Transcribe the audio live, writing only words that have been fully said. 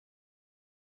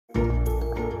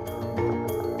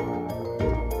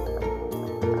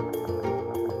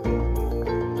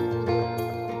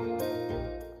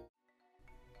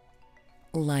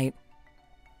Light.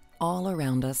 All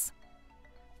around us.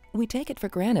 We take it for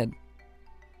granted.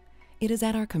 It is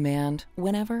at our command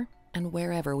whenever and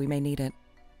wherever we may need it.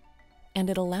 And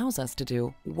it allows us to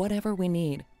do whatever we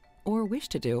need or wish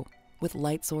to do with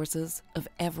light sources of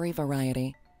every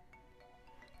variety.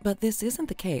 But this isn't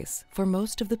the case for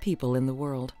most of the people in the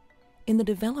world. In the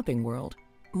developing world,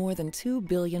 more than 2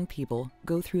 billion people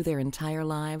go through their entire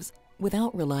lives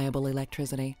without reliable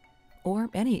electricity, or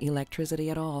any electricity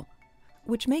at all,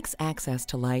 which makes access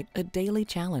to light a daily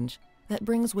challenge that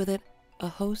brings with it a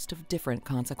host of different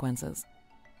consequences.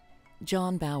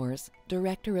 John Bowers,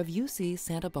 director of UC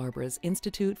Santa Barbara's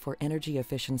Institute for Energy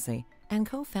Efficiency and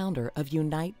co-founder of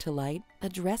Unite to Light,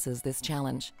 addresses this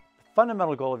challenge. The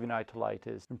fundamental goal of Unite to Light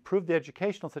is to improve the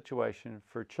educational situation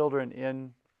for children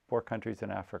in poor countries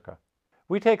in Africa.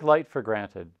 We take light for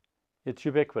granted. It's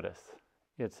ubiquitous.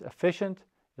 It's efficient,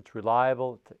 it's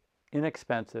reliable, it's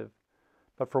inexpensive.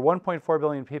 But for 1.4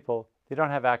 billion people, they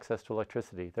don't have access to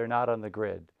electricity. They're not on the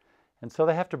grid. And so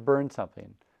they have to burn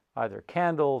something, either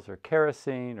candles or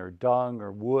kerosene or dung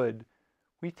or wood.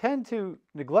 We tend to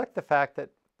neglect the fact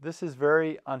that this is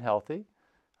very unhealthy.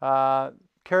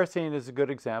 Kerosene is a good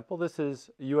example. This is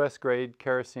a US grade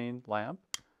kerosene lamp,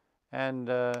 and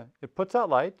it puts out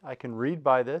light. I can read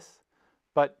by this,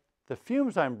 but the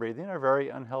fumes I'm breathing are very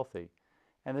unhealthy.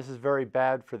 And this is very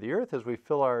bad for the earth as we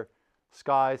fill our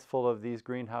skies full of these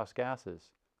greenhouse gases.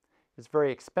 It's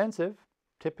very expensive,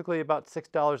 typically about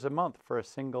 $6 a month for a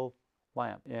single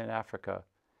lamp in Africa.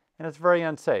 And it's very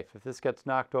unsafe. If this gets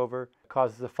knocked over, it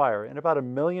causes a fire. And about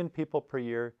 1 million people per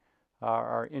year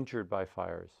are injured by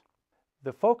fires.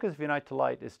 The focus of Unite to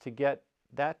Light is to get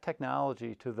that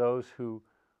technology to those who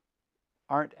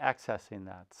aren't accessing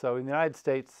that. So in the United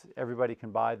States, everybody can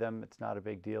buy them. It's not a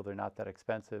big deal. They're not that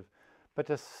expensive. But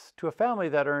to a family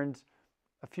that earns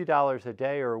a few dollars a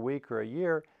day or a week or a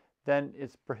year, then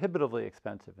it's prohibitively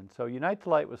expensive. And so Unite to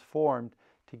Light was formed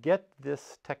to get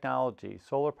this technology,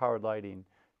 solar-powered lighting,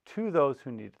 to those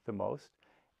who need it the most,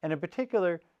 and in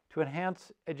particular, to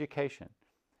enhance education.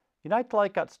 Unite to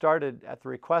Light got started at the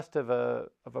request of a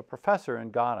professor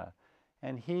in Ghana,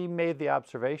 and he made the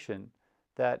observation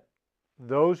that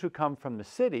those who come from the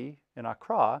city in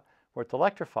Accra, where it's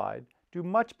electrified, do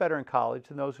much better in college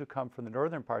than those who come from the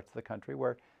northern parts of the country,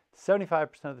 where 75%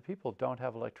 of the people don't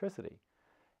have electricity.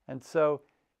 And so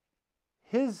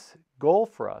his goal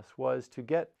for us was to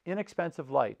get inexpensive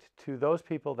light to those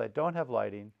people that don't have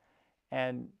lighting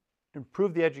and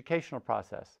improve the educational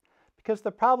process. Because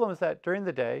the problem is that during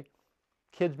the day,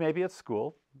 kids may be at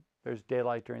school, there's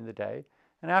daylight during the day,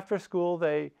 and after school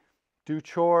they do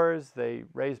chores, they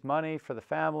raise money for the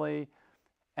family,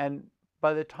 and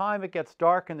by the time it gets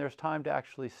dark and there's time to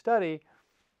actually study,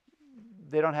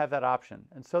 they don't have that option.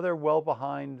 And so they're well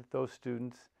behind those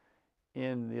students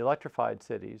in the electrified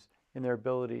cities in their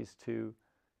abilities to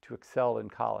excel in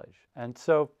college. And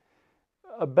so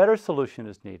a better solution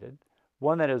is needed,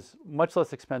 one that is much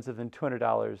less expensive than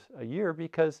 $200 a year,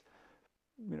 because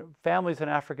families in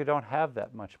Africa don't have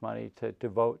that much money to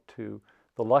devote to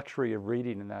the luxury of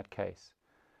reading in that case.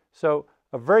 So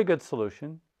a very good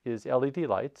solution is LED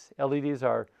lights. LEDs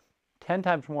are 10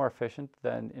 times more efficient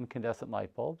than incandescent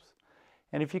light bulbs.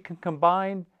 And if you can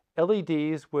combine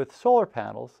LEDs with solar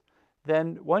panels,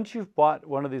 then once you've bought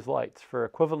one of these lights for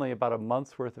equivalently about a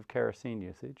month's worth of kerosene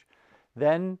usage,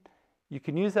 then you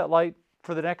can use that light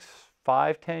for the next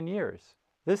 5-10 years.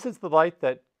 This is the light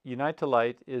that Unite to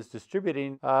Light is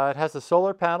distributing. It has a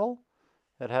solar panel,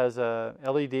 it has a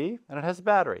LED, and it has a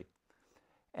battery.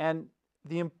 And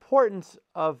the importance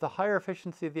of the higher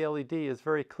efficiency of the LED is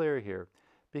very clear here,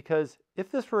 because if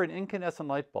this were an incandescent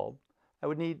light bulb, I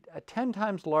would need a 10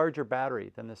 times larger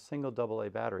battery than this single AA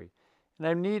battery. And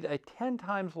I need a 10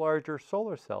 times larger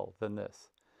solar cell than this.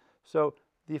 So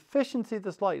the efficiency of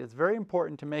this light is very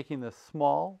important to making this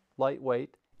small,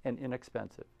 lightweight, and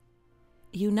inexpensive.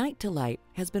 Unite to Light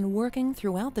has been working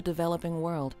throughout the developing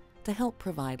world to help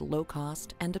provide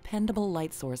low-cost and dependable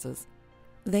light sources.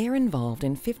 They are involved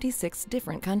in 56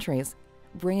 different countries,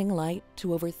 bringing light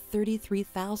to over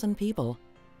 33,000 people,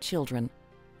 children,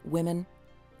 women,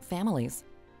 families.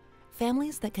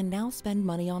 Families that can now spend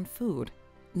money on food,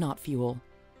 not fuel,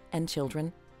 and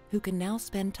children who can now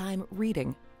spend time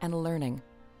reading and learning.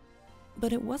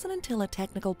 But it wasn't until a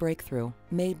technical breakthrough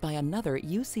made by another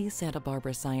UC Santa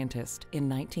Barbara scientist in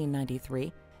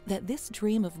 1993 that this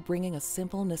dream of bringing a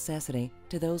simple necessity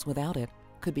to those without it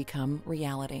could become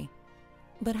reality.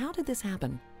 But how did this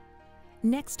happen?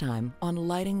 Next time on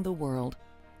Lighting the World,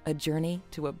 a journey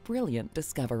to a brilliant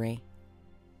discovery.